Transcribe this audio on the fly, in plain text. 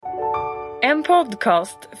En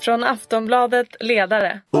podcast från Aftonbladet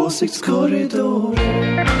Ledare. Åsiktskorridor.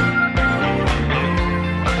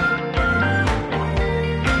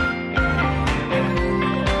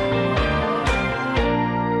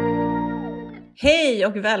 Hej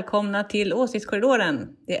och välkomna till Åsiktskorridoren.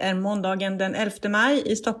 Det är måndagen den 11 maj.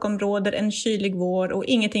 I Stockholm råder en kylig vår och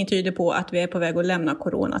ingenting tyder på att vi är på väg att lämna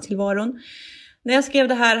coronatillvaron. När jag skrev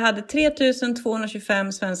det här hade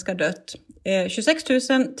 3225 svenskar dött. 26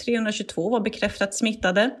 322 var bekräftat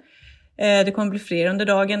smittade. Det kommer bli fler under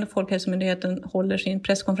dagen. Folkhälsomyndigheten håller sin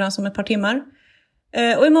presskonferens om ett par timmar.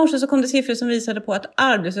 Och i morse så kom det siffror som visade på att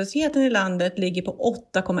arbetslösheten i landet ligger på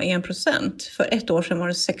 8,1%. För ett år sedan var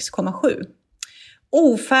det 6,7%.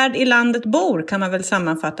 Ofärd i landet bor kan man väl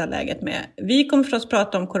sammanfatta läget med. Vi kommer förstås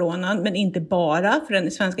prata om coronan, men inte bara, för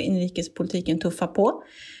den svenska inrikespolitiken tuffar på.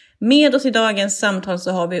 Med oss i dagens samtal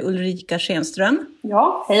så har vi Ulrica Schenström.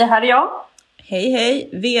 Ja, hej, här är jag. Hej, hej.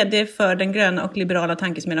 VD för den gröna och liberala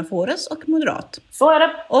tankesmedjan Fores och moderat. Så är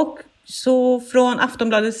det. Och så från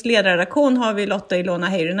Aftonbladets ledarredaktion har vi Lotta, Ilona,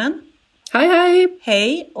 Häyrynen. Hej, hej.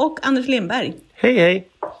 Hej. Och Anders Lindberg. Hej, hej.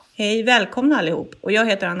 Hej, välkomna allihop. Och jag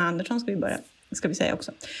heter Andersson, ska vi säga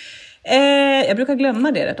också. Jag brukar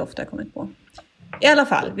glömma det rätt ofta, jag kommit på. I alla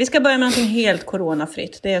fall, vi ska börja med någonting helt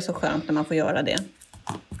coronafritt. Det är så skönt när man får göra det.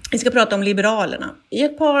 Vi ska prata om Liberalerna. I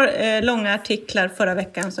ett par långa artiklar förra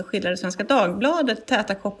veckan så skildrade Svenska Dagbladet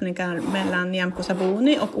täta kopplingar mellan Nyamko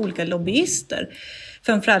Sabuni och olika lobbyister.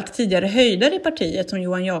 Framförallt tidigare höjdare i partiet som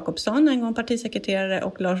Johan Jakobsson, en gång partisekreterare,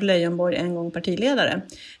 och Lars Leijonborg, en gång partiledare.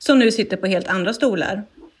 Som nu sitter på helt andra stolar.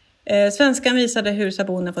 Svenskan visade hur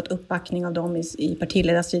Sabuni fått uppbackning av dem i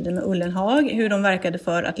partiledarstriden med Ullenhag. Hur de verkade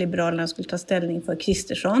för att Liberalerna skulle ta ställning för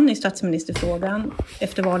Schenström i statsministerfrågan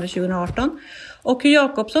efter valet 2018. Och hur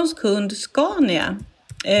Jakobssons kund Scania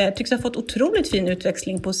tycks ha fått otroligt fin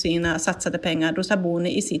utväxling på sina satsade pengar då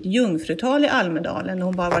Sabuni i sitt jungfrutal i Almedalen, när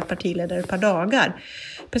hon bara varit partiledare ett par dagar,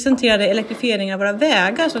 presenterade elektrifiering av våra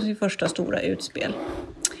vägar som sin första stora utspel.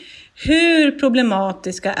 Hur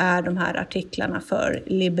problematiska är de här artiklarna för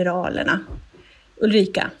Liberalerna?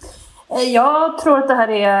 Ulrika? Jag tror att det här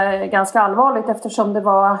är ganska allvarligt eftersom det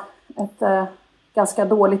var ett ganska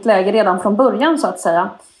dåligt läge redan från början så att säga.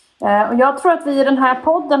 Och jag tror att vi i den här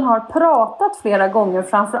podden har pratat flera gånger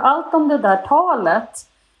framförallt om det där talet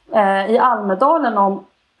i Almedalen om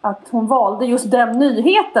att hon valde just den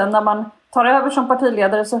nyheten när man tar över som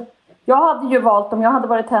partiledare. Så jag hade ju valt, om jag hade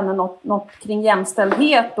varit henne, något kring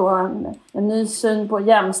jämställdhet och en ny syn på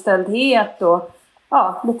jämställdhet och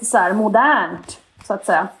ja, lite så här modernt så att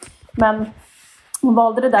säga. Men hon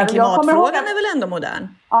valde det där. Men klimatfrågan är väl ändå modern?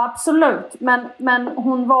 Ja, absolut. Men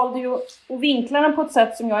hon valde ju att vinkla den på ett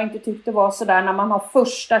sätt som jag inte tyckte var så där. När man har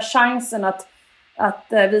första chansen att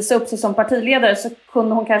visa upp sig som partiledare så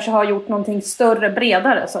kunde hon kanske ha gjort någonting större,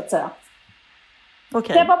 bredare så att säga.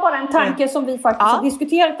 Okay. Det var bara en tanke som vi faktiskt har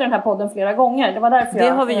diskuterat i den här podden flera gånger. Det var därför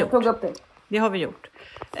jag tog upp det. Det har vi gjort.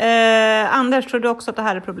 Anders, tror du också att det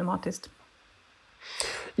här är problematiskt?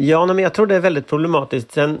 Ja, men jag tror det är väldigt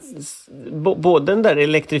problematiskt. Sen, både den där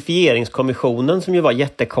elektrifieringskommissionen som ju var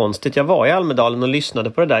jättekonstigt. Jag var i Almedalen och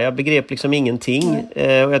lyssnade på det där. Jag begrep liksom ingenting.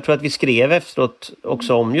 Och jag tror att vi skrev efteråt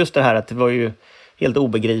också om just det här att det var ju helt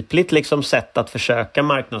obegripligt liksom sätt att försöka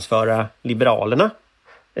marknadsföra Liberalerna.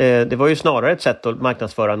 Det var ju snarare ett sätt att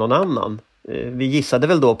marknadsföra någon annan. Vi gissade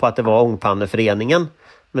väl då på att det var Ångpanneföreningen.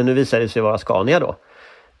 Men nu visade det sig vara Scania då.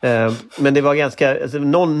 Men det var ganska... Alltså,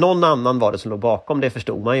 någon annan var det som låg bakom. Det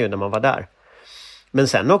förstod man ju när man var där. Men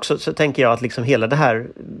sen också så tänker jag att liksom hela det här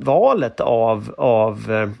valet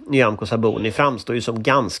av Nyamko Sabuni framstår ju som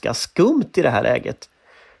ganska skumt i det här läget.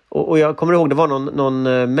 Och jag kommer ihåg det var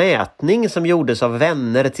någon mätning som gjordes av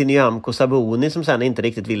vänner till Nyamko Sabuni som sen inte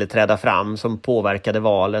riktigt ville träda fram, som påverkade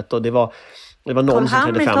valet. Och det var någon som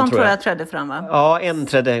trädde fram, tror jag. Trädde fram, va? Ja,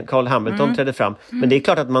 Carl Hamilton trädde fram. Men det är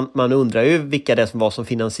klart att man undrar ju vilka det var som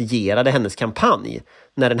finansierade hennes kampanj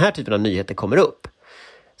när den här typen av nyheter kommer upp.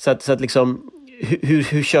 Så att liksom,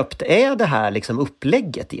 hur köpt är det här liksom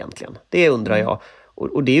upplägget egentligen? Det undrar jag.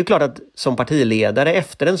 Och det är ju klart att som partiledare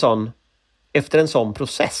efter en sån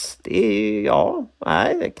process, det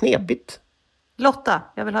är knepigt. Lotta,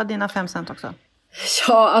 jag vill ha dina 5 cent också.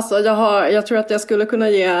 Ja, alltså jag tror att jag skulle kunna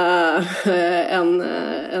ge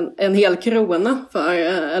en hel krona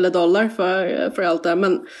eller dollar för allt det här.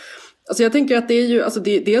 Men alltså jag tänker att det är ju, alltså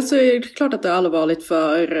dels så är det klart att det är allvarligt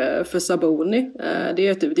för Sabuni. Det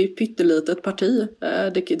är ett pyttelitet parti.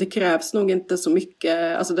 Det krävs nog inte så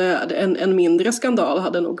mycket. Alltså en mindre skandal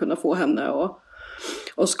hade nog kunnat få henne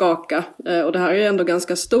och skaka. Och det här är ändå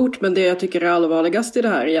ganska stort, men det jag tycker är allvarligast i det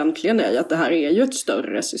här egentligen är att det här är ju ett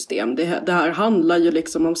större system. Det här handlar ju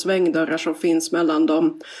liksom om svängdörrar som finns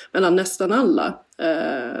mellan nästan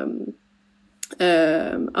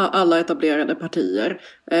alla etablerade partier.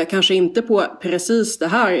 Kanske inte på precis det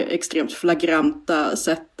här extremt flagranta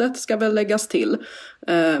sättet ska väl läggas till.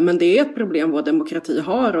 Men det är ett problem vår demokrati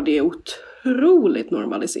har, och det är otroligt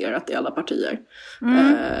normaliserat i alla partier.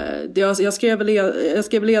 Jag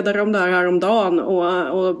skrev ledare om det här häromdagen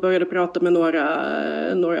och började prata med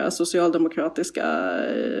några socialdemokratiska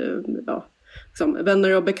liksom,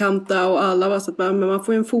 vänner och bekanta, och alla var så att men man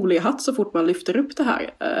får ju en foliehatt så fort man lyfter upp det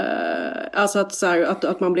här. Alltså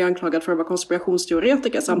att man blir anklagad för att vara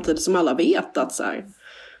konspirationsteoretiker samtidigt som alla vet att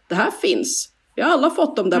det här finns. Vi har alla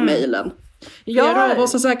fått de där mejlen. Flera av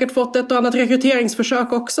oss har säkert fått ett och annat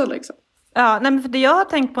rekryteringsförsök också liksom. Ja, nej, men för det jag har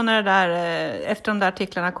tänkt på när det där, efter de där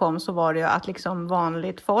artiklarna kom, så var det ju att liksom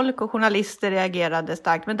vanligt folk och journalister reagerade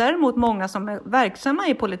starkt. Men däremot många som är verksamma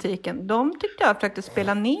i politiken, de tyckte jag försökte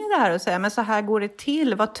spela ner det här och säga, men så här går det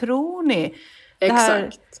till, vad tror ni? Exakt. Det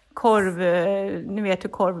här korv, ni vet hur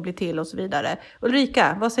korv blir till och så vidare.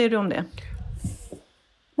 Ulrika, vad säger du om det?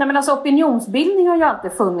 Nej, men alltså opinionsbildning har ju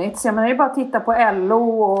alltid funnits. Jag menar, det är bara att titta på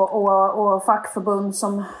LO och fackförbund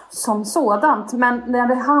som sådant. Men när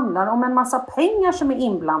det handlar om en massa pengar som är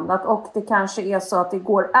inblandat, och det kanske är så att det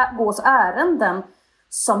gås ärenden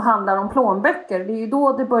som handlar om plånböcker, det är ju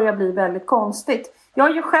då det börjar bli väldigt konstigt. Jag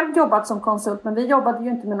har ju själv jobbat som konsult, men vi jobbade ju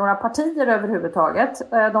inte med några partier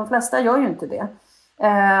överhuvudtaget. De flesta gör ju inte det.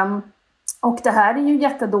 Och det här är ju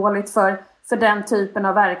jättedåligt för den typen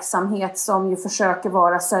av verksamhet som ju försöker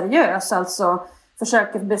vara seriös. Alltså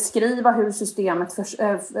försöker beskriva hur systemet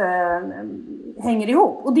hänger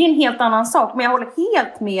ihop. Och det är en helt annan sak. Men jag håller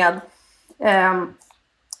helt med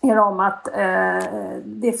er om att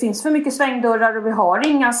det finns för mycket svängdörrar, och vi har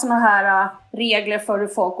inga såna här regler för hur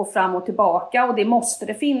folk går fram och tillbaka. Och det måste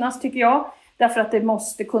det finnas, tycker jag. Därför att det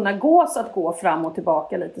måste kunna gås att gå fram och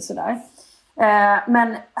tillbaka lite sådär.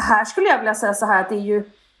 Men här skulle jag vilja säga så här att det är ju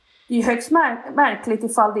högst märkligt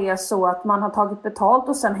ifall det är så att man har tagit betalt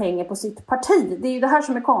och sen hänger på sitt parti. Det är ju det här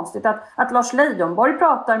som är konstigt. Att Lars Leijonborg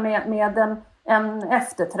pratar med en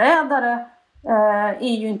efterträdare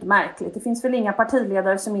är ju inte märkligt. Det finns väl inga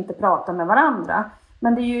partiledare som inte pratar med varandra.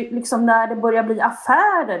 Men det är ju liksom när det börjar bli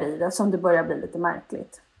affärer i det som det börjar bli lite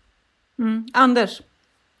märkligt. Anders?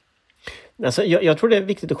 Alltså, jag tror det är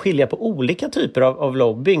viktigt att skilja på olika typer av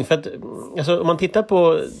lobbying. För att, alltså, om man tittar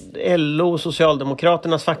på LO,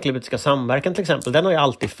 Socialdemokraternas facklig-politiska samverkan till exempel, den har ju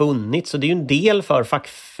alltid funnits. Och det är ju en del för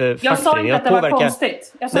jag sa inte att det var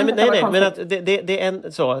konstigt. Men att det är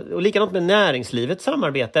en så. Och likadant med näringslivets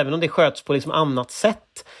samarbete, även om det sköts på liksom annat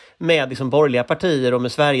sätt med liksom borgerliga partier och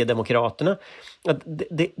med Sverigedemokraterna. Att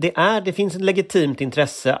det finns ett legitimt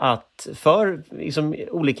intresse att för liksom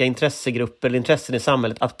olika intressegrupper eller intressen i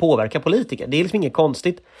samhället att påverka politiker. Det är liksom inget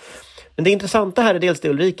konstigt. Men det intressanta här är dels det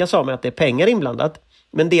Ulrika sa med att det är pengar inblandat,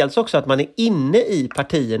 men dels också att man är inne i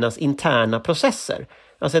partiernas interna processer.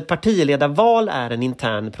 Alltså ett partiledarval är en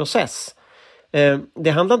intern process. Det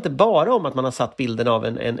handlar inte bara om att man har satt bilden av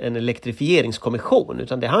en elektrifieringskommission,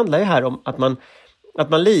 utan det handlar ju här om att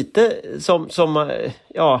man lite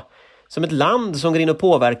som ett land som går in och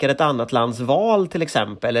påverkar ett annat lands val till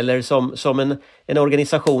exempel, eller som en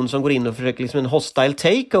organisation som går in och försöker liksom en hostile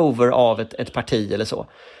takeover av ett parti eller så.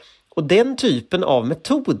 Och den typen av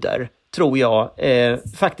metoder tror jag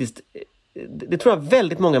faktiskt, det tror jag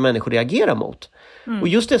väldigt många människor reagerar mot. Och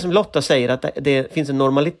just det som Lotta säger, att det finns en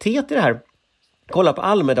normalitet i det här. Kolla på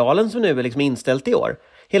Almedalen som nu är liksom inställt i år.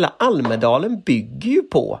 Hela Almedalen bygger ju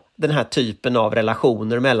på den här typen av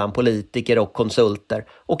relationer mellan politiker och konsulter.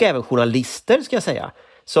 Och även journalister ska jag säga.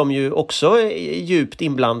 Som ju också är djupt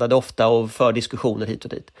inblandade ofta och för diskussioner hit och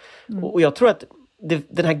dit. Och jag tror att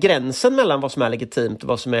den här gränsen mellan vad som är legitimt och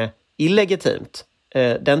vad som är illegitimt.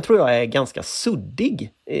 Den tror jag är ganska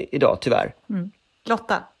suddig idag tyvärr.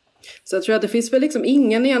 Lotta? Så jag tror att det finns väl liksom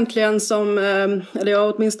ingen egentligen som, eller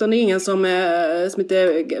jag åtminstone ingen som inte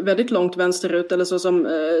är väldigt långt vänsterut eller så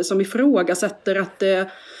som ifrågasätter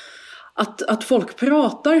att folk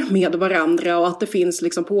pratar med varandra och att det finns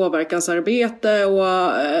liksom påverkansarbete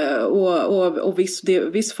och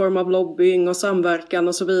viss form av lobbying och samverkan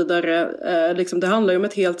och så vidare. Liksom det handlar ju om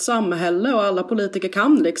ett helt samhälle och alla politiker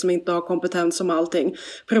kan liksom inte ha kompetens om allting.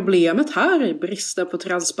 Problemet här är bristen på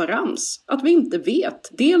transparens. Att vi inte vet.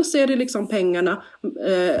 Dels är det liksom pengarna,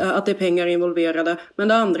 att det är pengar involverade. Men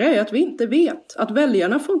det andra är att vi inte vet. Att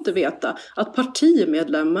väljarna får inte veta. Att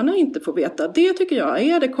partimedlemmarna inte får veta. Det tycker jag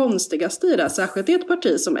är det konstiga viktigaste i det, särskilt i ett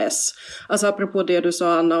parti som S. Alltså apropå det du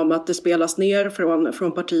sa, Anna, om att det spelas ner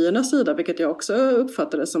från partiernas sida, vilket jag också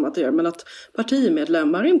uppfattade som att det gör, men att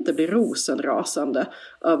partimedlemmar inte blir rosenrasande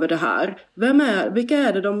över det här. Vilka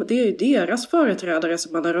är det? Det är ju deras företrädare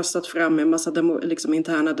som man har röstat fram i en massa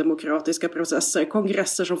interna demokratiska processer,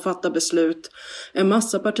 kongresser som fattar beslut, en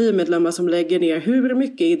massa partimedlemmar som lägger ner hur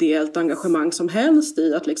mycket ideellt engagemang som helst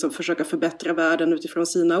i att liksom försöka förbättra världen utifrån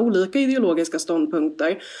sina olika ideologiska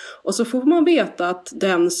ståndpunkter. Och så får man veta att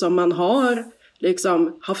den som man har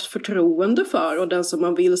liksom haft förtroende för och den som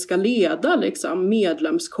man vill ska leda liksom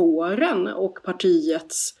medlemskåren och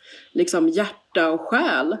partiets liksom hjärta och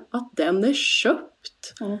själ, att den är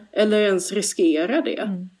köpt eller ens riskerar det.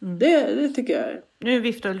 Det tycker jag. Nu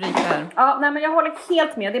viftar Ulrica här. Ja, nej, men jag håller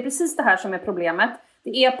helt med. Det är precis det här som är problemet.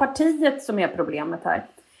 Det är partiet som är problemet här.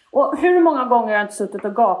 Och hur många gånger har jag inte suttit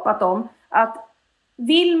och gapat om att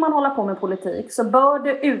vill man hålla på med politik så bör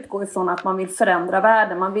det utgå ifrån att man vill förändra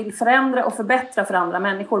världen. Man vill förändra och förbättra för andra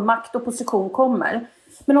människor. Makt och position kommer.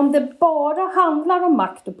 Men om det bara handlar om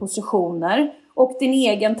makt och positioner och din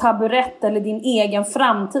egen taburett eller din egen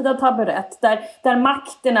framtida taburett där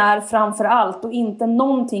makten är framför allt och inte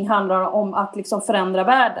någonting handlar om att liksom förändra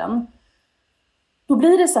världen, då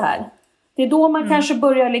blir det så här. Det är då man kanske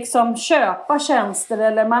börjar liksom köpa tjänster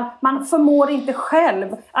eller man förmår inte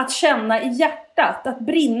själv att känna i hjärtat, att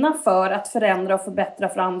brinna för att förändra och förbättra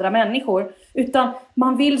för andra människor. Utan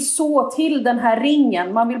man vill så till den här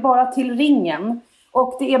ringen, man vill bara till ringen.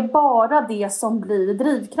 Och det är bara det som blir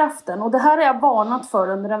drivkraften. Och det här har jag varnat för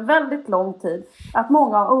under en väldigt lång tid. Att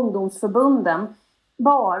många av ungdomsförbunden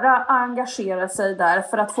bara engagerar sig där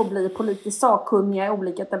för att få bli politiskt sakkunniga i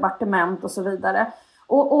olika departement och så vidare.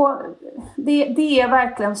 Och det är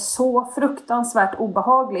verkligen så fruktansvärt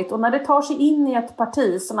obehagligt. Och när det tar sig in i ett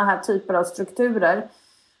parti, såna här typer av strukturer,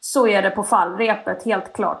 så är det på fallrepet,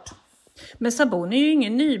 helt klart. Men Sabuni är ju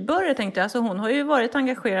ingen nybörjare, tänkte jag. Alltså hon har ju varit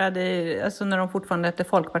engagerad i, alltså när de fortfarande hette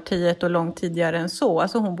Folkpartiet och långt tidigare än så.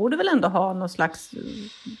 Alltså hon borde väl ändå ha någon slags,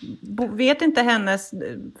 vet inte hennes,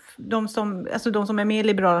 de som är med i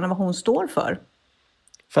Liberalerna, vad hon står för?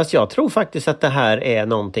 Fast jag tror faktiskt att det här är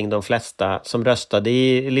någonting de flesta som röstade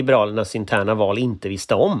i Liberalernas interna val inte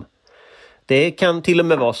visste om. Det kan till och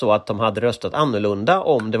med vara så att de hade röstat annorlunda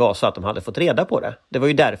om det var så att de hade fått reda på det. Det var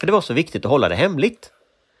ju därför det var så viktigt att hålla det hemligt.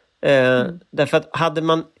 Därför att hade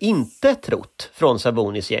man inte trott från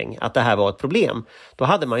Sabonis gäng att det här var ett problem, då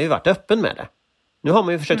hade man ju varit öppen med det. Nu har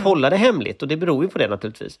man ju försökt hålla det hemligt och det beror ju på det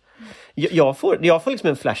naturligtvis. Jag får liksom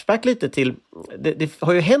en flashback lite till, det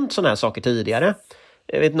har ju hänt sådana här saker tidigare.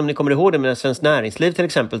 Jag vet inte om ni kommer ihåg det med Svenskt Näringsliv till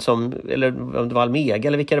exempel, eller om det var Almega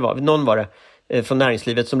eller vilka det var. Någon var det från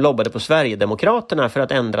näringslivet som lobbade på Sverigedemokraterna för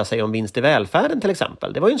att ändra sig om vinst i välfärden till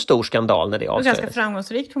exempel. Det var ju en stor skandal när det avslöjades. Ganska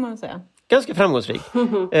framgångsrikt får man säga. Ganska framgångsrik.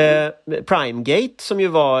 Primegate som ju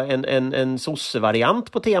var en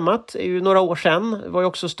sosse-variant på temat är ju några år sedan. Var ju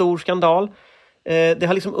också stor skandal. Det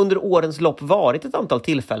har liksom under årens lopp varit ett antal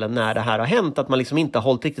tillfällen när det här har hänt. Att man liksom inte har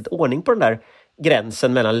hållit riktigt ordning på den där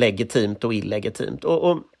gränsen mellan legitimt och illegitimt.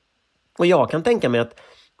 Och jag kan tänka mig att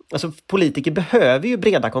alltså, politiker behöver ju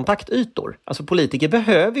breda kontaktytor. Alltså politiker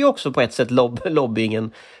behöver ju också på ett sätt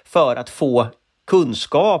lobbyingen för att få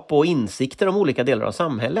kunskap och insikter om olika delar av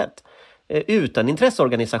samhället. Utan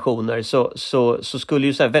intresseorganisationer så skulle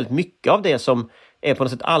ju så här väldigt mycket av det som är på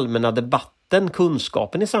något sätt allmänna debatten,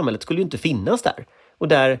 kunskapen i samhället skulle ju inte finnas där. Och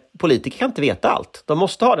där politiker kan inte veta allt. De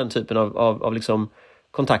måste ha den typen av liksom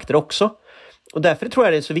kontakter också. Och därför tror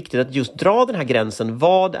jag det är så viktigt att just dra den här gränsen.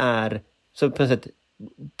 Vad är så på något sätt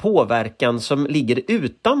påverkan som ligger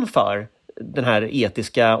utanför det här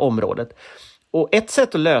etiska området? Och ett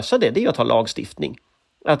sätt att lösa det är att ha lagstiftning.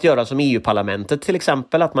 Att göra som EU-parlamentet till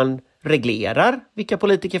exempel, att man reglerar vilka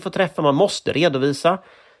politiker får träffa. Man måste redovisa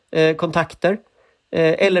kontakter.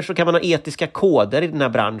 Eller så kan man ha etiska koder i den här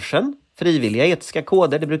branschen. Frivilliga etiska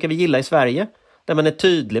koder, det brukar vi gilla i Sverige. Där man är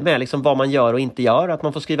tydlig med liksom vad man gör och inte gör. Att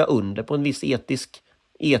man får skriva under på en viss etiskt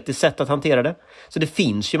sätt att hantera det. Så det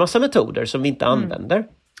finns ju massa metoder som vi inte använder.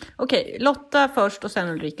 Okej, Lotta först och sen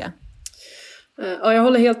Ulrika. Ja, jag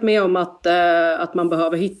håller helt med om att man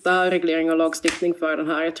behöver hitta reglering och lagstiftning för den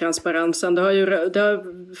här transparensen. Det har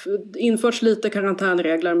införts lite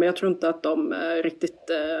karantänregler, men jag tror inte att de riktigt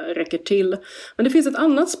räcker till. Men det finns ett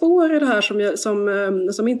annat spår i det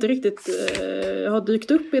här som inte riktigt har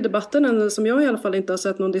dykt upp i debatten, eller som jag i alla fall inte har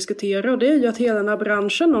sett någon diskutera. Och det är ju att hela den här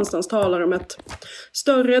branschen någonstans talar om ett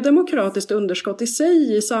större demokratiskt underskott i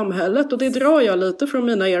sig i samhället. Och det drar jag lite från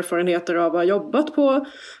mina erfarenheter av att ha jobbat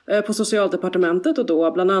på Socialdepartementet, och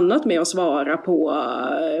då bland annat med att svara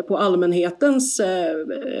på allmänhetens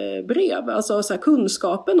brev. Alltså så här,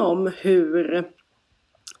 kunskapen om hur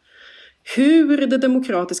hur det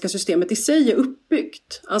demokratiska systemet i sig är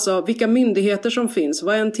uppbyggt. Alltså vilka myndigheter som finns,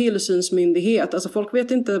 vad är en tillsynsmyndighet? Alltså folk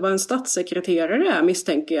vet inte vad en statssekreterare är,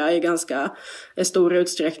 misstänker jag, i ganska stor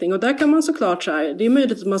utsträckning. Och där kan man såklart så här, det är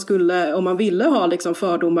möjligt att man skulle, om man ville ha liksom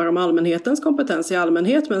fördomar om allmänhetens kompetens i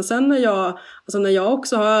allmänhet, men sen när jag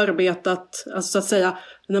också har arbetat, alltså så att säga,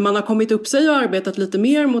 när man har kommit upp sig och arbetat lite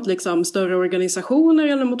mer mot liksom större organisationer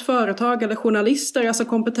eller mot företag eller journalister,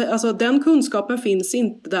 alltså den kunskapen finns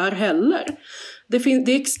inte där heller. Det är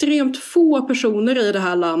extremt få personer i det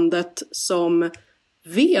här landet som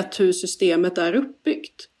vet hur systemet är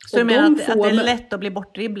uppbyggt. Så du menar att det är lätt att bli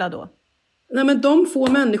bortdribblad då? Nej, men de få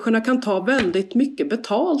människorna kan ta väldigt mycket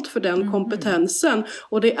betalt för den kompetensen.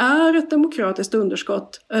 Och det är ett demokratiskt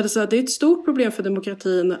underskott. Alltså, det är ett stort problem för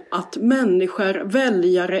demokratin att människor,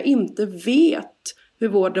 väljare, inte vet hur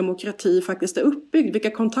vår demokrati faktiskt är uppbyggd.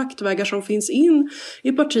 Vilka kontaktvägar som finns in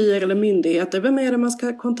i partier eller myndigheter. Vem är det man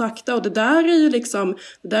ska kontakta? Och det där är ju liksom,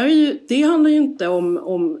 det handlar ju inte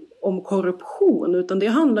om korruption, utan det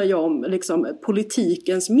handlar ju om liksom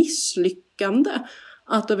politikens misslyckande.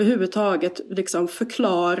 Att överhuvudtaget liksom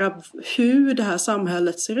förklara hur det här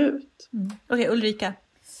samhället ser ut. Okej, Ulrika.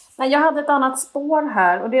 Jag hade ett annat spår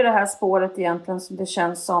här, och det är det här spåret egentligen som det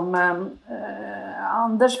känns som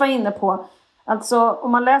Anders var inne på. Alltså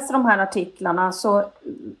om man läser de här artiklarna så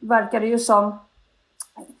verkar det ju som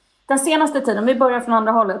den senaste tiden, vi börjar från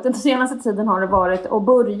andra hållet, den senaste tiden har det varit och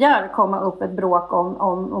börjar komma upp ett bråk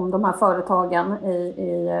om de här företagen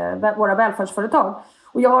i våra välfärdsföretag.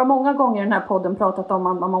 Och jag har många gånger i den här podden pratat om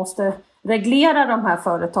att man måste reglera de här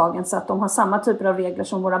företagen så att de har samma typer av regler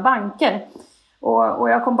som våra banker. Och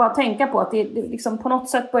jag kom bara att tänka på att det liksom på något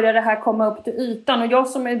sätt börjar det här komma upp till ytan. Och jag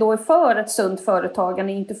som är då för ett sunt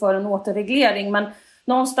företagande, inte för en återreglering. Men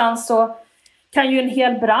någonstans så kan ju en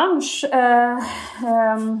hel bransch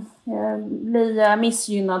bli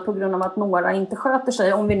missgynnad på grund av att några inte sköter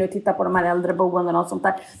sig. Om vi nu tittar på de här äldreboenden och sånt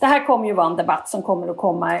där. Det här kommer ju vara en debatt som kommer att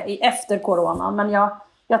komma efter corona. Men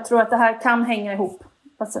jag tror att det här kan hänga ihop.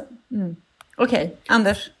 Okej,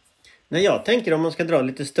 Anders. När jag tänker om man ska dra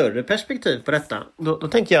lite större perspektiv på detta, då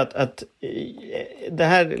tänker jag att det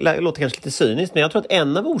här låter kanske lite cyniskt, men jag tror att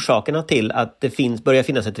en av orsakerna till att det börjar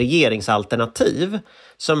finnas ett regeringsalternativ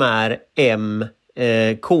som är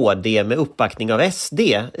KD med uppbackning av SD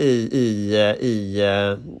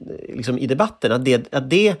i debatten, att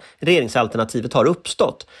det regeringsalternativet har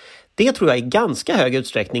uppstått. Det tror jag i ganska hög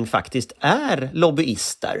utsträckning faktiskt är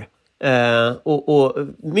lobbyister. Och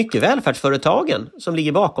mycket välfärdsföretagen som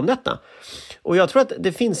ligger bakom detta. Och jag tror att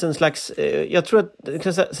det finns en slags, jag tror att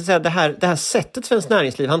det här sättet Svenskt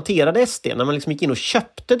Näringsliv hanterade SD när man liksom gick in och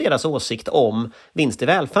köpte deras åsikt om vinst i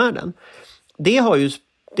välfärden.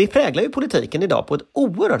 Det präglar ju politiken idag på ett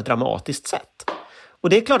oerhört dramatiskt sätt. Och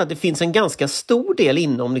det är klart att det finns en ganska stor del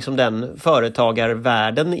inom liksom den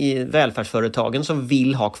företagarvärlden i välfärdsföretagen som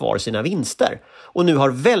vill ha kvar sina vinster. Och nu har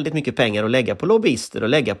väldigt mycket pengar att lägga på lobbyister och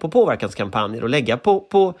lägga på påverkanskampanjer och lägga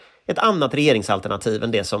på ett annat regeringsalternativ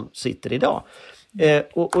än det som sitter idag.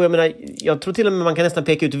 Och jag menar, jag tror till och med man kan nästan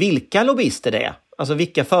peka ut vilka lobbyister det är. Alltså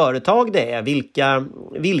vilka företag det är,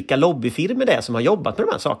 vilka lobbyfirmor det är som har jobbat med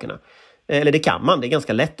de här sakerna. Eller det kan man, det är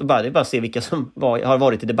ganska lätt att bara se vilka som har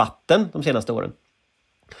varit i debatten de senaste åren.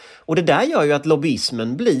 Och det där gör ju att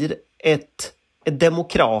lobbyismen blir ett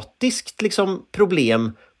demokratiskt liksom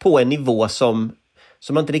problem på en nivå som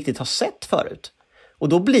man inte riktigt har sett förut. Och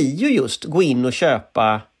då blir ju just gå in och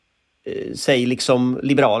köpa säg liksom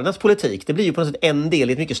Liberalernas politik. Det blir ju på något sätt en del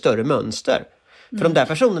i ett mycket större mönster. För de där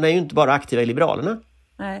personerna är ju inte bara aktiva i Liberalerna.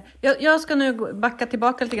 Nej. Jag ska nu backa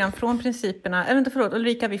tillbaka lite grann från principerna. Eller inte, förlåt,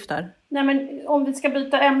 Ulrika viftar. Nej, men om vi ska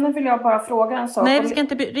byta ämne vill jag bara fråga en sak. Nej, vi ska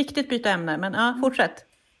inte riktigt byta ämne, men ja, fortsätt.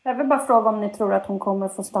 Jag vill bara fråga om ni tror att hon kommer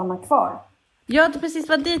få stanna kvar. Ja, det precis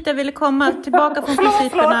var dit jag ville komma. Tillbaka från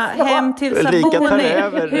principerna hem till Saboni.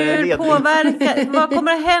 Hur påverkar, vad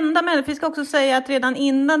kommer att hända med det? Vi ska också säga att redan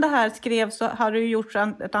innan det här skrevs så har det ju gjorts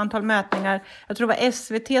ett antal mätningar. Jag tror det var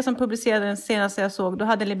SVT som publicerade den senaste jag såg. Då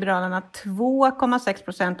hade Liberalerna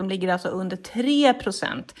 2,6%. De ligger alltså under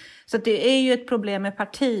 3%. Så det är ju ett problem med ett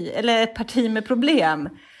parti med problem.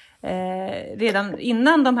 Redan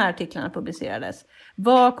innan de här artiklarna publicerades.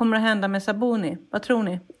 Vad kommer att hända med Saboni? Vad tror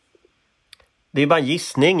ni? Det är bara en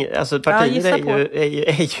gissning. Alltså partier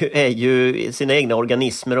är ju sina egna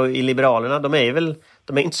organismer, och i Liberalerna, de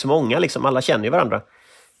är inte så många liksom. Alla känner ju varandra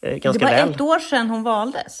ganska väl. Det var ett år sedan hon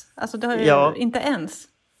valdes. Alltså det har ju inte ens.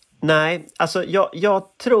 Nej, alltså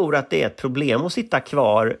jag tror att det är ett problem att sitta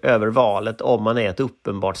kvar över valet om man är ett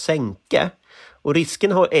uppenbart sänke. Och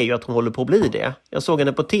risken är ju att hon håller på att bli det. Jag såg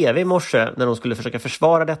henne på tv i morse när hon skulle försöka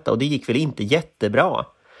försvara detta, och det gick väl inte jättebra.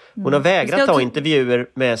 Hon har vägrat ta intervjuer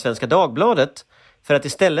med Svenska Dagbladet för att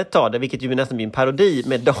istället ta det, vilket ju nästan blir en parodi,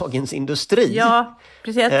 med Dagens Industri. Ja,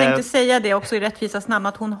 precis. Jag tänkte säga det också i rättvisas namn,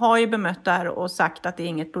 att hon har ju bemött det här och sagt att det är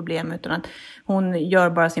inget problem, utan att hon gör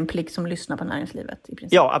bara sin plikt som lyssnar på näringslivet i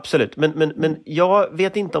princip. Ja, absolut. Men jag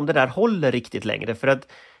vet inte om det där håller riktigt längre, för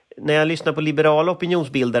att när jag lyssnar på liberala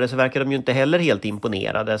opinionsbildare så verkar de ju inte heller helt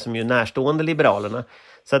imponerade, som ju närstående Liberalerna.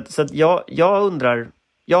 Så att jag undrar,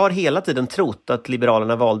 jag har hela tiden trott att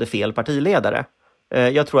Liberalerna valde fel partiledare.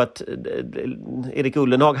 Jag tror att Erik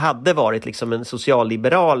Ullenhag hade varit liksom en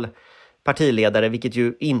socialliberal partiledare, vilket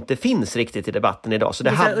ju inte finns riktigt i debatten idag. Så det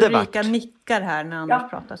hade Ulrica varit... nickar här när Anders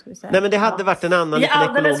pratar, ska vi säga. Nej, men det hade varit en annan liten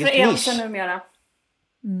ekologisk nisch. Vi är alldeles för ense numera.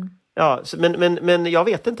 Ja, men jag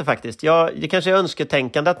vet inte faktiskt. Det kanske är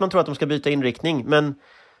önsketänkande att man tror att de ska byta inriktning. Men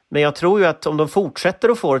jag tror ju att om de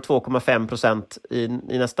fortsätter och får 2,5%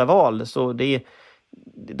 i nästa val, så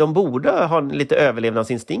de borde ha en lite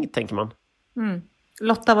överlevnadsinstinkt, tänker man.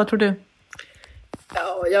 Lotta, vad tror du?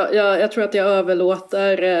 Ja, jag tror att jag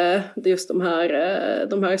överlåter just de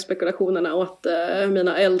här spekulationerna åt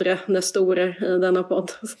mina äldre nestorer i denna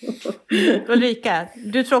podd. Ulrika,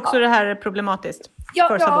 du tror också det här är problematiskt?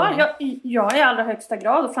 Ja, i allra högsta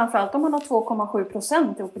grad. Framförallt om man har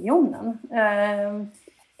 2,7% i opinionen.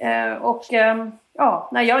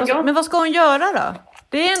 Men vad ska hon göra då?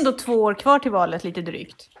 Det är ändå 2 år kvar till valet, lite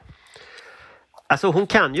drygt. Alltså hon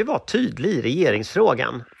kan ju vara tydlig i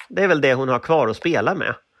regeringsfrågan. Det är väl det hon har kvar att spela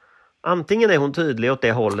med. Antingen är hon tydlig åt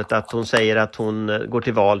det hållet att hon säger att hon går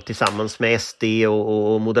till val tillsammans med SD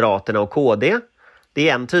och Moderaterna och KD. Det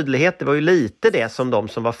är en tydlighet, det var ju lite det som de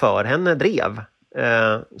som var för henne drev.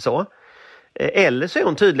 Eller så är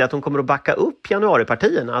hon tydlig att hon kommer att backa upp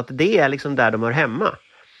januaripartierna, att det är liksom där de hör hemma.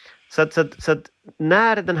 Så att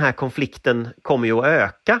när den här konflikten kommer ju att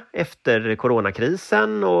öka efter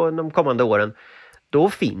coronakrisen och de kommande åren, då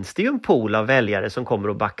finns det ju en pool av väljare som kommer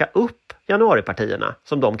att backa upp januaripartierna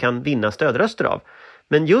som de kan vinna stödröster av.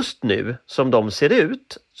 Men just nu, som de ser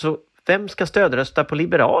ut, så vem ska stödrösta på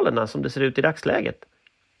Liberalerna som det ser ut i dagsläget?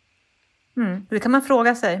 Det kan man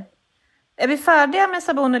fråga sig. Är vi färdiga med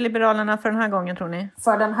Saboni Liberalerna för den här gången, tror ni?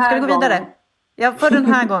 För den här Ska vi gå vidare? gången. Ja, för den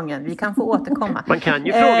här gången. Vi kan få återkomma. Man kan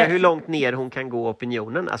ju fråga hur långt ner hon kan gå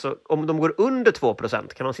opinionen. Alltså om de går under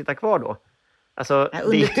 2%, kan de sitta kvar då? Alltså,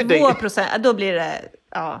 under 2%, då blir det...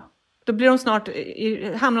 Ja, då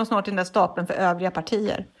blir hamnar de snart i den där stapeln för övriga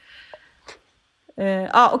partier.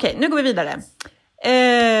 Okej, nu går vi vidare.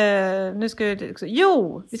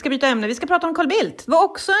 Vi ska byta ämne. Vi ska prata om Carl Bildt. Det var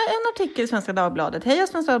också en artikel i Svenska Dagbladet. Heja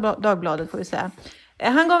Svenska Dagbladet, får vi säga.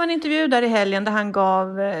 Han gav en intervju där i helgen där han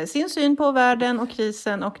gav sin syn på världen och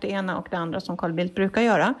krisen och det ena och det andra som Carl Bildt brukar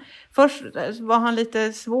göra. Först var han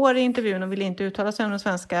lite svår i intervjun och ville inte uttala sig om den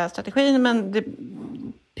svenska strategin, men det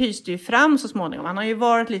pyste ju fram så småningom. Han har ju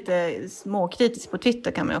varit lite småkritisk på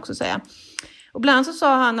Twitter, kan man också säga. Och bland annat så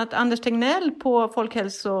sa han att Anders Tegnell på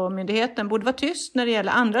Folkhälsomyndigheten borde vara tyst när det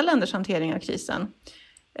gäller andra länders hantering av krisen.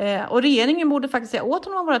 Och regeringen borde faktiskt säga åt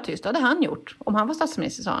honom att vara tyst. Det hade han gjort om han var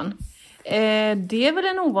statsminister, sa han. Det är väl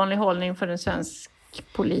en ovanlig hållning för en svensk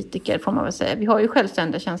politiker, får man väl säga. Vi har ju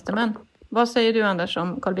självständiga tjänstemän. Vad säger du, Anders,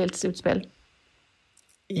 om Carl Bildts utspel?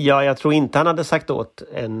 Ja, jag tror inte han hade sagt åt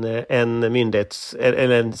en myndighets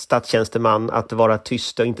eller en statstjänsteman att vara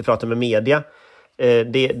tyst och inte prata med media.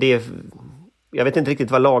 Jag vet inte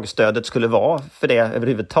riktigt vad lagstödet skulle vara för det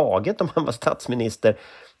överhuvudtaget om han var statsminister.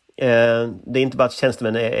 Det är inte bara att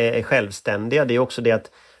tjänstemän är självständiga, det är också det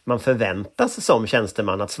att man förväntas som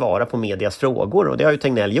tjänsteman att svara på medias frågor, och det har ju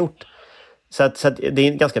Tegnell gjort. Så att det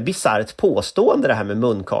är ett ganska bisarrt påstående det här med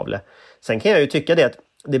munkavle. Sen kan jag ju tycka det att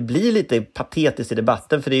det blir lite patetiskt i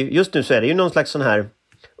debatten, för just nu så är det ju någon slags sån här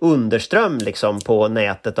underström liksom på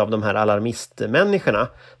nätet av de här alarmistmänniskorna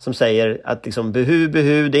som säger att liksom behu,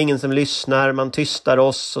 det är ingen som lyssnar, man tystar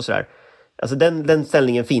oss och sådär. Alltså den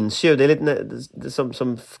ställningen finns ju, det är lite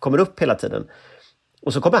som kommer upp hela tiden.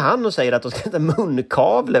 Och så kommer han och säger att de ska sätta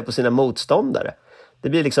munkavle på sina motståndare. Det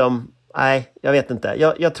blir liksom, nej, jag vet inte.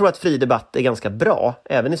 Jag tror att fri debatt är ganska bra,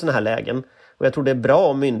 även i såna här lägen. Och jag tror det är bra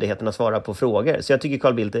om myndigheterna svarar på frågor. Så jag tycker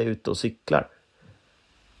Carl Bildt är ute och cyklar.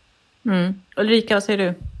 Ulrika, vad säger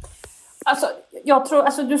du?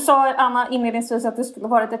 Du sa, Anna, inledningsvis att det skulle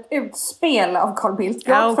varit ett utspel av Carl Bildt.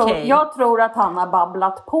 Jag tror att han har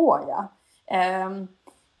babblat på,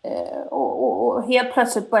 och helt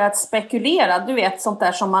plötsligt börjat spekulera. Du vet, sånt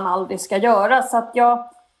där som man aldrig ska göra. Så att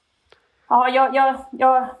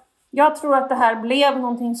jag tror att det här blev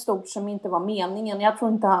någonting stort som inte var meningen. Jag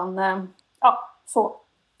tror inte han... så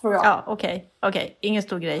tror jag. Ja, okej. Ingen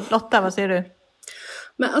stor grej. Lotta, vad säger du?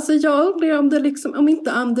 Men alltså jag undrar om det liksom, om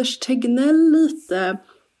inte Anders Tegnell lite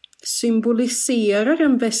symboliserar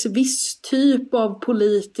en viss typ av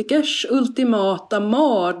politikers ultimata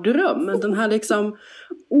mardröm. Den här liksom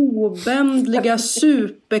obändliga,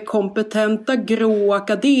 superkompetenta, grå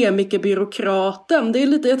akademikerbyråkraten. Det är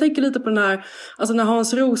lite, jag tänker lite på den här, alltså när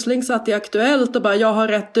Hans Rosling satt i Aktuellt och bara jag har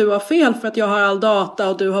rätt, du har fel för att jag har all data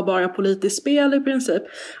och du har bara politiskt spel i princip.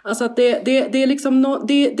 Alltså att det är liksom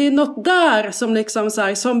det är något där som liksom så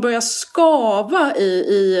här, som börjar skava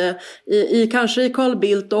i kanske i Carl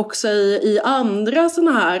Bildt och också i andra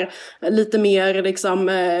såna här lite mer liksom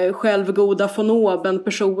självgoda von oben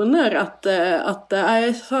personer att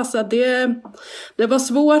alltså det var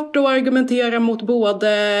svårt att argumentera mot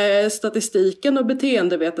både statistiken och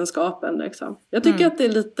beteendevetenskapen liksom. Jag tycker att det är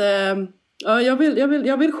lite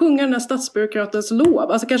jag vill sjunga den här statsbyråkratens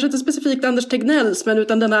lov. Alltså kanske inte specifikt Anders Tegnells, men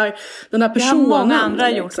utan den här personen. Det har många andra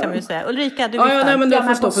gjort kan vi säga. Ulrika, du men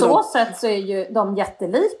på så sätt så är ju de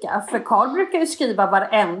jättelika. För Carl brukar ju skriva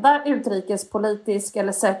varenda utrikespolitisk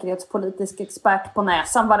eller säkerhetspolitisk expert på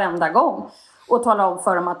näsan varenda gång. Och tala om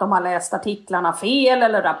för dem att de har läst artiklarna fel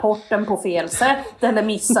eller rapporten på fel sätt eller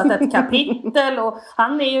missat ett kapitel. Och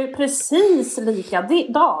han är ju precis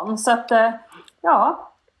likadan. Så att, ja...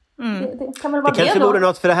 Det kan väl vara det kanske då. vore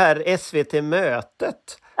något för det här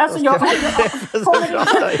SVT-mötet. Alltså det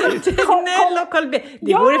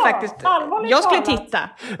vore faktiskt... Jag skulle titta.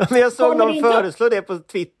 Men jag såg någon föreslå det på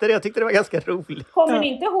Twitter. Jag tyckte det var ganska roligt. Kommer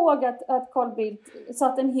ni inte ihåg att Carl Bildt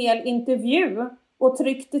satt en hel intervju och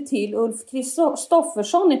tryckte till Ulf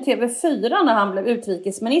Kristoffersson i TV4 när han blev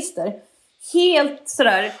utrikesminister? Helt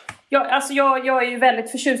sådär... Jag är ju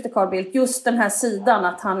väldigt förtjust i Carl Bildt. Just den här sidan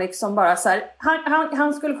att han liksom bara så här,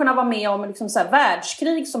 han skulle kunna vara med om liksom så här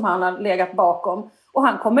världskrig som han har legat bakom. Och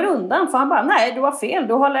han kommer undan för han bara, nej du har fel.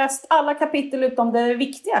 Du har läst alla kapitel utom det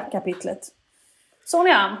viktiga kapitlet. Så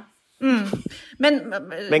är han.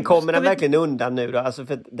 Men kommer han verkligen undan nu då? Alltså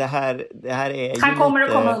för det här är han kommer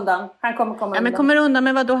att komma undan. Men kommer undan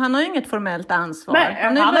med vad då? Han har ju inget formellt ansvar. Nej,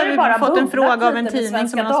 han har ju bara fått en fråga av en tidning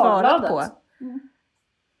som han har svarat på.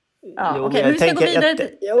 Ja, okej, vi ska gå vidare till...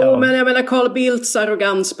 men jag menar Carl Bildts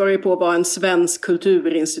arrogans börjar på att vara en svensk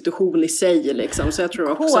kulturinstitution i sig liksom, så jag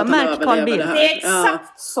tror också att han överlever det här. Det är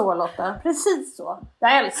exakt så Lotta, precis så.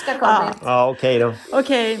 Jag älskar Carl Bildt. Ja, okej då.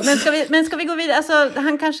 Okej, men ska vi gå vidare? Alltså,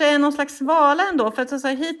 han kanske är någon slags svala ändå, för att så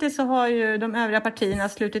här, hittills så har ju de övriga partierna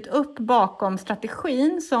slutit upp bakom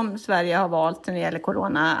strategin som Sverige har valt när det gäller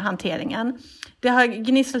coronahanteringen. Det har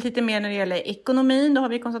gnisslat lite mer när det gäller ekonomin, det har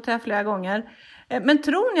vi konstaterat flera gånger. Men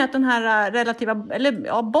tror ni att den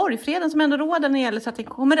här borgfreden som ändå råder när det gäller så att det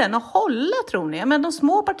kommer den att hålla, tror ni? Men de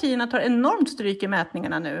små partierna tar enormt stryk i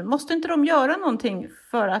mätningarna nu. Måste inte de göra någonting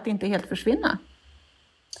för att inte helt försvinna?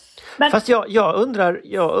 Men... Fast jag undrar,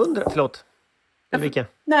 förlåt. Ulrika.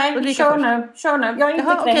 Nej, Ulrika kör nu. Jag är inte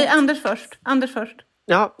kränkt. Okej, Anders först.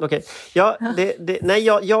 Ja, okej. Ja,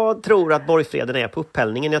 jag tror att borgfreden är på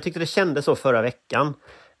upphällningen. Jag tyckte det kändes så förra veckan.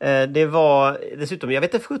 Det var dessutom, jag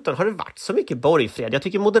vet inte för 17 har det varit så mycket borgfred. Jag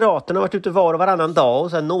tycker Moderaterna har varit ute var och varannan dag och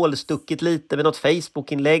så här nålstuckit lite med något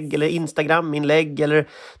Facebook-inlägg eller Instagram-inlägg eller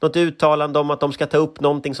något uttalande om att de ska ta upp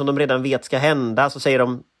någonting som de redan vet ska hända. Så säger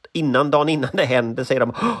de dagen innan det händer, säger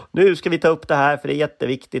de nu ska vi ta upp det här för det är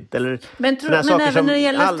jätteviktigt. Eller men även när det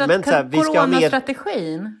gäller allmänt,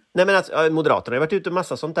 coronastrategin? Nej, men alltså, Moderaterna har varit ute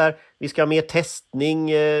massa sånt där. Vi ska ha mer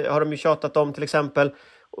testning, har de ju tjatat om till exempel.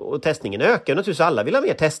 Och testningen ökar naturligtvis, alla vill ha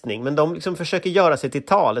mer testning, men de liksom försöker göra sig till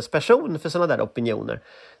talesperson för sådana där opinioner.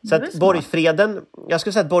 Så att borgfreden, jag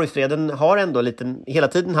skulle säga att borgfreden har ändå hela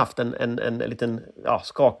tiden haft en liten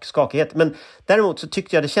skakighet. Men däremot så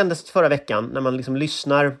tyckte jag det kändes förra veckan när man liksom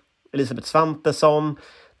lyssnar Elisabeth Svantesson,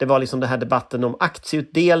 det var liksom den här debatten om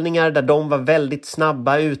aktieutdelningar där de var väldigt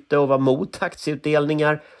snabba ute och var mot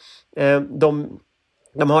aktieutdelningar.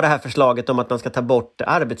 De har det här förslaget om att man ska ta bort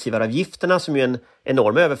arbetsgivaravgifterna som ju är en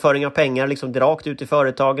enorm överföring av pengar liksom rakt ut i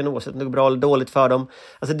företagen oavsett om det går bra eller dödligt för dem.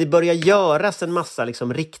 Alltså det börjar göras en massa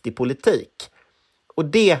liksom riktig politik. Och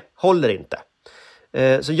det håller inte.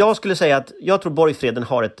 Så jag skulle säga att jag tror borgfreden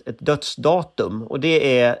har ett dödsdatum. Och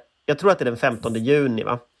det är, jag tror att det är den 15 juni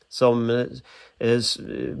va? Som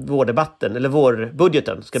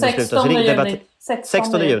vårbudgeten ska beslutas.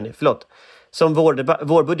 16 juni, förlåt. Som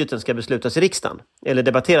vårbudgeten ska beslutas i riksdagen, eller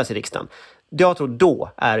debatteras i riksdagen. Jag tror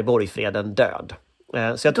då är borgfreden död.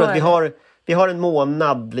 Så jag tror att vi har en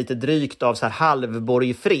månad lite drygt av så här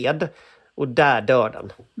halvborgfred, och där dör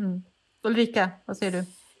den. Ulrika, vad säger du?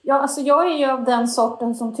 Ja, alltså jag är ju av den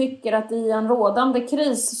sorten som tycker att i en rådande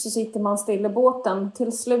kris så sitter man still i båten.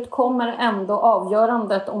 Till slut kommer ändå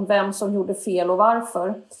avgörandet om vem som gjorde fel och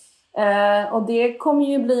varför. Och det kommer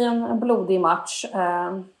ju bli en blodig match.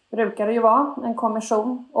 Brukar det ju vara en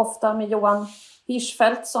kommission, ofta med Johan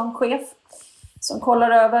Hirschfeldt som chef som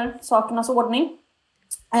kollar över sakernas ordning.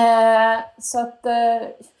 Så att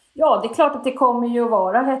ja, det är klart att det kommer ju att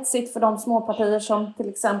vara hetsigt för de småpartier som till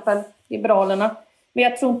exempel Liberalerna. Men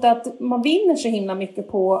jag tror inte att man vinner så himla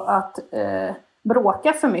mycket på att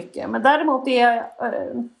bråka för mycket. Men däremot är jag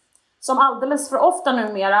som alldeles för ofta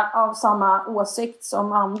numera av samma åsikt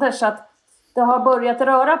som Anders, att det har börjat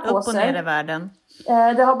röra på sig. Upp och ner i världen.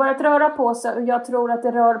 Det har börjat röra på sig, och jag tror att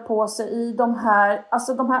det rör på sig i de här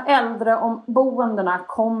äldreboendena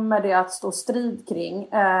kommer det att stå strid kring.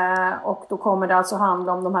 Och då kommer det alltså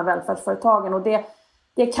handla om de här välfärdsföretagen. Och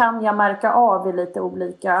det kan jag märka av i lite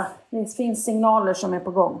olika, det finns signaler som är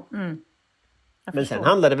på gång. Men sen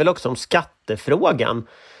handlar det väl också om skattefrågan.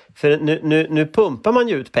 För nu pumpar man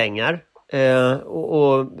ju ut pengar.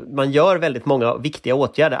 Och man gör väldigt många viktiga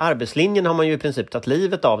åtgärder. Arbetslinjen har man ju i princip tagit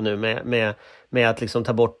livet av nu med att liksom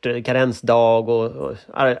ta bort karensdag. Och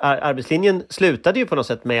arbetslinjen slutade ju på något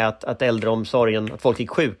sätt med att äldreomsorgen, att folk gick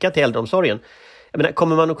sjuka till äldreomsorgen. Jag menar,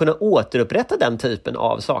 kommer man att kunna återupprätta den typen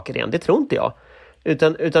av saker igen? Det tror inte jag.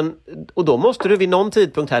 Och då måste du vid någon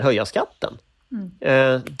tidpunkt här höja skatten.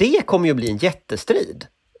 Det kommer ju bli en jättestrid.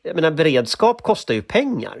 Jag menar, beredskap kostar ju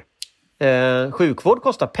pengar. Sjukvård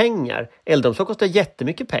kostar pengar. Äldreomsorg kostar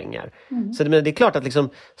jättemycket pengar. Så det är klart att liksom,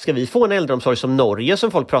 ska vi få en äldreomsorg som Norge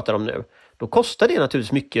som folk pratar om nu, då kostar det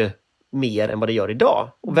naturligtvis mycket mer än vad det gör idag.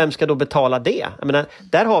 Och vem ska då betala det? Jag menar,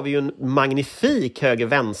 där har vi ju en magnifik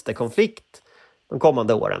höger-vänster-konflikt de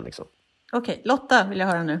kommande åren. Liksom. Okej, Lotta vill jag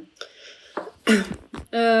höra nu.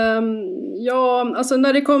 Ja, alltså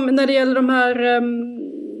när det gäller de här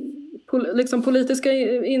liksom politiska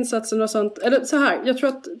insatserna och sånt, eller så här, jag tror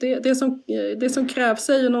att det som krävs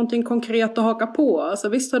är ju någonting konkret att haka på. Alltså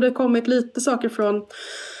visst har det kommit lite saker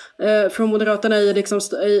från Moderaterna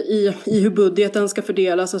i hur budgeten ska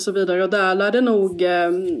fördelas och så vidare, och där lär det nog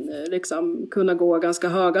liksom kunna gå ganska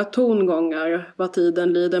höga tongångar vad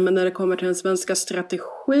tiden lider, men när det kommer till den svenska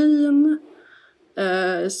strategin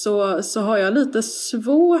så har jag lite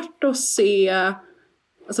svårt att se.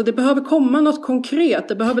 Alltså det behöver komma något konkret.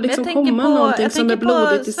 Det behöver liksom komma någonting som är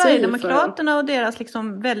blodigt i sig. Sverigedemokraterna och deras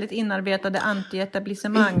liksom väldigt inarbetade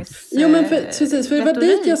anti-etablissemangs Jo, men precis, för det var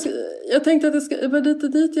dit jag tänkte att det var lite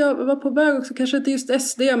dit jag var på väg också. Kanske inte just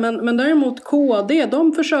SD, men däremot KD.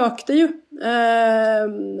 De försökte ju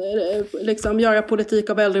liksom göra politik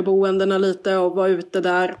av äldreboendena lite och vara ute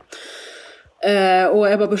där.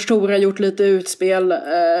 Och Ebba Busch Thor har gjort lite utspel,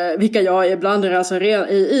 vilka jag ibland alltså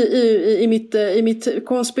i mitt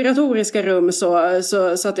konspiratoriska rum så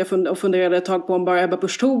att jag funderade ett tag på om bara Ebba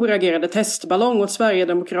Busch Thor agerade testballong åt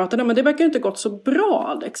Sverigedemokraterna, men det verkar inte gått så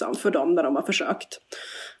bra liksom, för dem när de har försökt.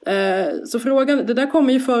 Så frågan, det där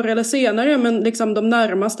kommer ju förr eller senare, men liksom de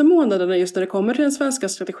närmaste månaderna just när det kommer till den svenska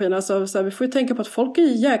strategin, alltså, så här, vi får ju tänka på att folk är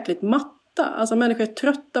jäkligt matta. Alltså människor är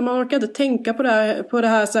trötta, man orkar inte tänka på det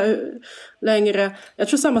här så här längre. Jag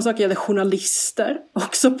tror samma sak gäller journalister,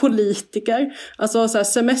 också politiker. Alltså så här,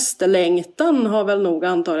 semesterlängtan har väl nog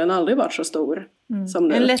antagligen aldrig varit så stor som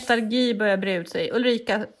nu. En letargi börjar bre ut sig.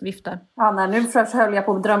 Ulrika viftar. Ja, nej, nu höll jag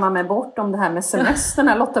på att drömma mig bort om det här med semestern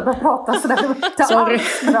när Lotta började prata så där. Sorry.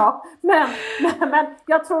 Bra. Men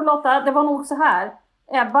jag tror Lotta, det var nog så här.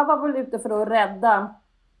 Ebba var väl ute för att rädda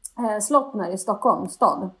Slottner i Stockholms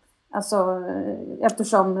stad. Alltså,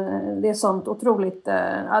 eftersom det är sånt otroligt...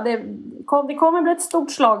 Ja, det kommer bli ett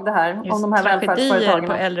stort slag det här. Just om de här välfärdsföretagen.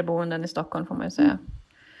 På äldreboenden i Stockholm får man ju säga.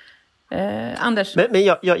 Anders? Men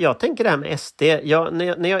jag tänker det här med SD.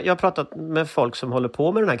 När jag har pratat med folk som håller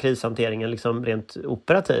på med den här krishanteringen liksom rent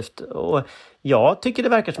operativt. Och jag tycker det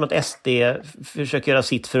verkar som att SD försöker göra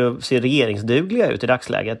sitt för att se regeringsdugliga ut i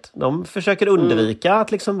dagsläget. De försöker undvika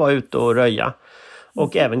att liksom vara ute och röja.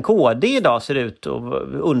 Och även KD idag ser ut att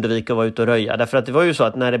undvika att vara ute och röja. Därför att det var ju så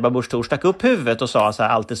att när Ebba Busch Thor stack upp huvudet och sa så här,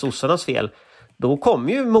 allt är sossarnas fel. Då kom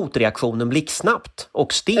ju motreaktionen blixtsnabbt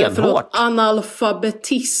och stenhårt.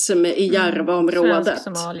 Analfabetism i Järvaområdet.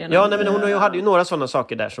 Ja, nej, men hon hade ju några sådana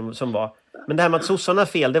saker där som var. Men det här med att sossarna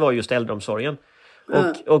fel, det var just äldreomsorgen.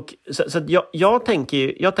 Och så jag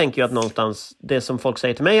tänker ju att någonstans, det som folk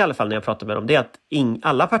säger till mig i alla fall när jag pratar med dem, det är att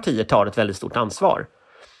alla partier tar ett väldigt stort ansvar.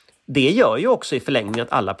 Det gör ju också i förlängningen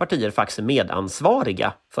att alla partier faktiskt är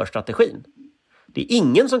medansvariga för strategin. Det är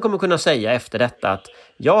ingen som kommer kunna säga efter detta att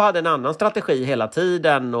jag hade en annan strategi hela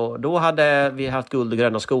tiden och då hade vi haft guld och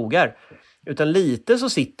gröna skogar. Utan lite så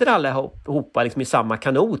sitter allihopa liksom i samma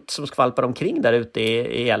kanot som skvalpar omkring där ute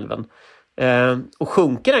i älven. Och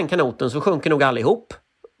sjunker den kanoten så sjunker nog allihop.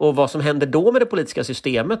 Och vad som händer då med det politiska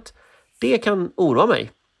systemet, det kan oroa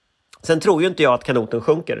mig. Sen tror ju inte jag att kanoten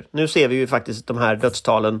sjunker. Nu ser vi ju faktiskt de här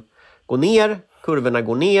dödstalen gå ner. kurvorna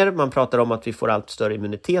går ner, man pratar om att vi får allt större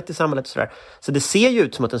immunitet i samhället och sådär. Så det ser ju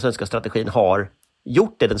ut som att den svenska strategin har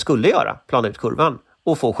gjort det den skulle göra, plana ut kurvan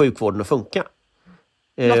och få sjukvården att funka.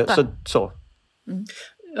 Lotta. Så. Mm.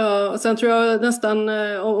 Ja, och sen tror jag nästan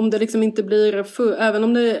om det liksom inte blir även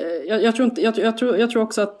om det jag tror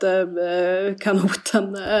också att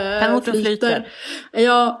kanoten flyter.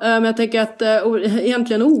 Ja, men jag tänker att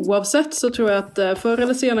egentligen oavsett så tror jag att förr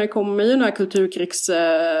eller senare kommer ju den här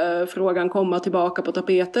kulturkrigsfrågan komma tillbaka på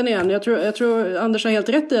tapeten igen. Jag tror Anders har helt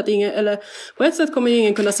rätt i att eller på ett sätt kommer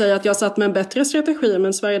ingen kunna säga att jag satt med en bättre strategi,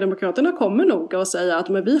 men Sverigedemokraterna kommer nog att säga att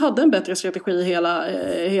men vi hade en bättre strategi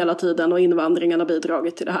hela tiden och invandringen har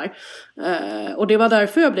bidragit till det här. Och det var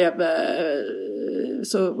därför jag blev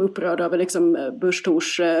så upprörd över liksom Busch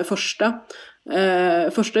Thors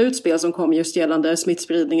första utspel som kom just gällande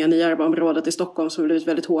smittspridningen i Järvaområdet i Stockholm, som blivit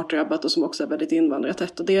väldigt hårt drabbat och som också är väldigt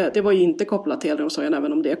invandrartätt. Och det var ju inte kopplat till äldreomsorgen,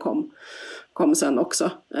 även om det kom sen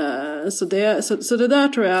också. Så det där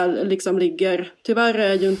tror jag liksom ligger, tyvärr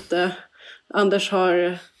är ju inte, Anders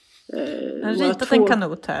har han ritat en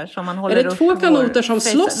kanot här som man håller upp. Är det två kanoter som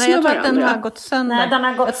slåss med varandra? Nej, jag tror att den har gått sönder. Nej, den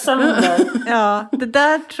har gått sönder. Ja, det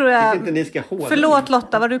där tror jag... Inte ni ska hålla. Förlåt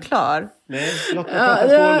Lotta, var du klar? Nej, Lotta pratar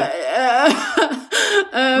på.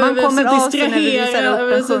 Man kommer av sig när vi visar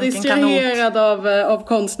upp en så distraherad av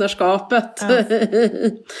konstnärskapet. Ja.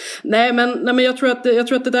 nej men jag tror att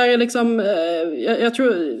det där är liksom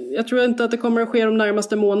jag tror inte att det kommer att ske de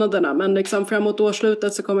närmaste månaderna, men liksom framåt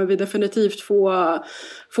årsslutet så kommer vi definitivt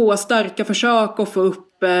få starka försök att få upp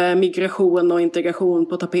migration och integration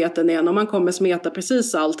på tapeten igen, och man kommer smeta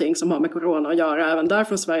precis allting som har med corona att göra även där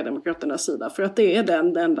från Sverigedemokraternas sida, för att det är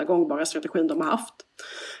den enda gångbara strategin de har haft.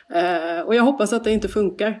 Och jag hoppas att det inte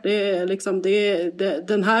funkar. Det är liksom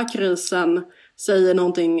den här krisen säger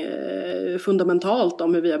någonting fundamentalt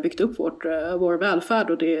om hur vi har byggt upp vår välfärd,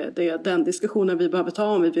 och det är den diskussionen vi behöver ta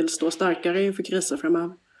om vi vill stå starkare inför kriser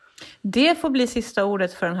framöver. Det får bli sista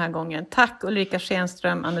ordet för den här gången. Tack Ulrica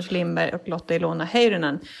Schenström, Anders Lindberg och Lotta Ilona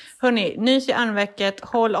Häyrynen. Hörrni, nys i armvecket,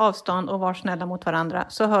 håll avstånd och var snälla mot varandra,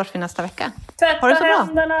 så hörs vi nästa vecka. Tvätta ha det så bra.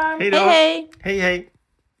 Händerna. Hej då. Hej hej. Hej hej.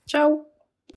 Ciao.